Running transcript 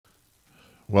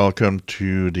Welcome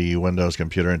to the Windows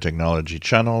Computer and Technology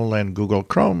channel, and Google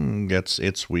Chrome gets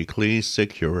its weekly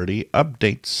security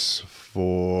updates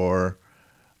for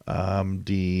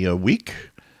the week.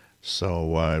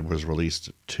 So it was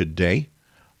released today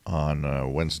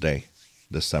on Wednesday,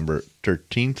 December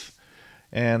 13th.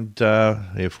 And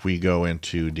if we go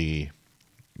into the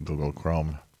Google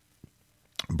Chrome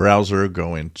browser,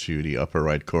 go into the upper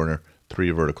right corner,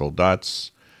 3 vertical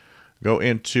dots, go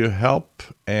into Help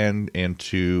and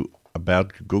into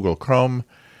About Google Chrome.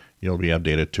 You'll be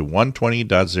updated to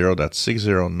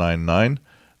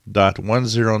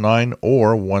 120.0.6099.109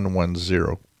 or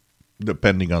 110,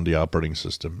 depending on the operating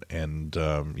system, and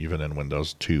even in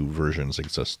Windows 2 versions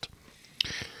exist.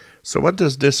 So what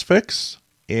does this fix?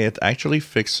 It actually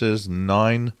fixes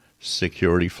 9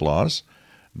 security flaws.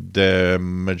 The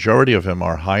majority of them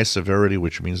are high severity,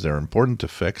 which means they're important to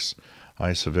fix.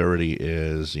 High severity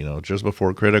is, just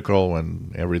before critical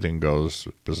when everything goes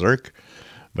berserk.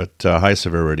 But high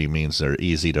severity means they're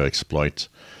easy to exploit.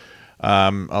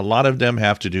 A lot of them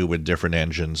have to do with different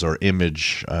engines or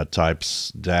image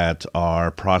types that are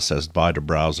processed by the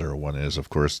browser. One is, of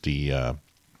course, the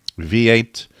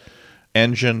V8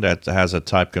 engine that has a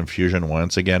type confusion.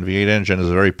 Once again, V8 engine is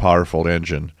a very powerful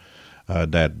engine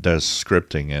that does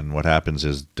scripting. And what happens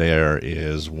is there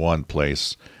is one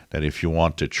place that if you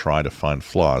want to try to find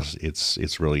flaws,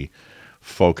 it's really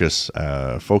focus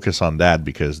on that,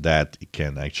 because that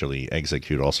can actually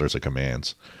execute all sorts of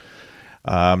commands.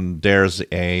 There's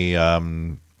a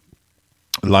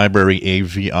library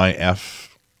AVIF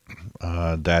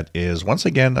that is, once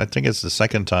again, I think it's the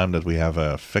second time that we have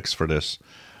a fix for this,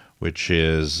 which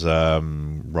is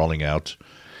rolling out.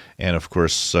 And of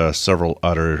course, several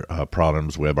other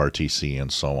problems, WebRTC and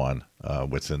so on,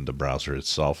 within the browser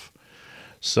itself.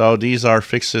 So these are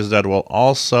fixes that will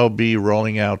also be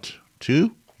rolling out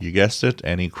to, you guessed it,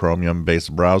 any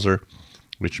Chromium-based browser,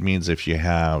 which means if you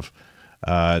have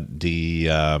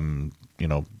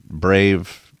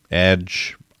Brave,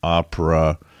 Edge,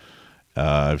 Opera,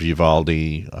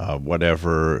 Vivaldi,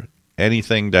 whatever,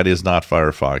 anything that is not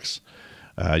Firefox,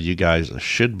 you guys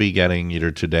should be getting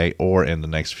either today or in the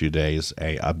next few days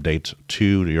a update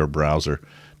to your browser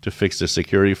to fix the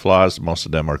security flaws. Most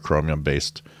of them are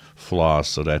Chromium-based flaws,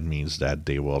 so that means that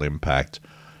they will impact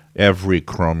every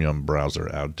Chromium browser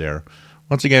out there.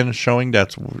 Once again, showing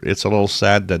that it's a little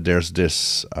sad that there's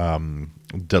this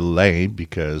delay,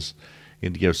 because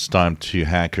it gives time to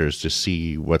hackers to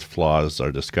see what flaws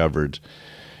are discovered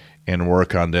and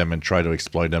work on them and try to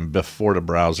exploit them before the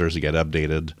browsers get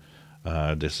updated.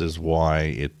 This is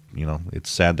why it's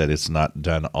sad that it's not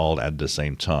done all at the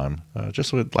same time,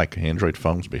 just with like Android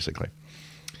phones basically.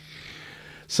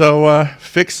 So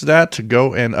fix that,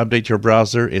 go and update your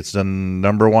browser. It's the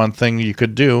number one thing you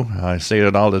could do. I say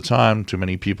it all the time. Too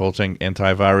many people think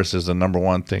antivirus is the number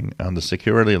one thing on the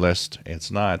security list.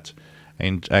 It's not.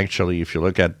 And actually, if you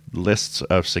look at lists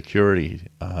of security,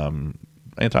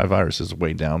 antivirus is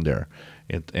way down there.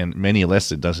 In many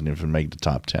lists, it doesn't even make the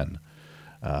top 10.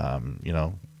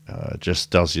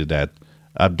 Just tells you that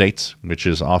updates, which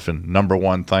is often number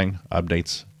one thing,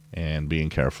 updates and being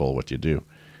careful what you do,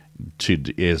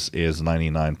 is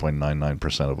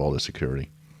 99.99% of all the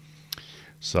security.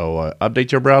 So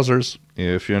update your browsers.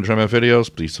 If you enjoy my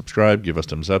videos, please subscribe, give us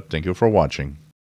thumbs up. Thank you for watching.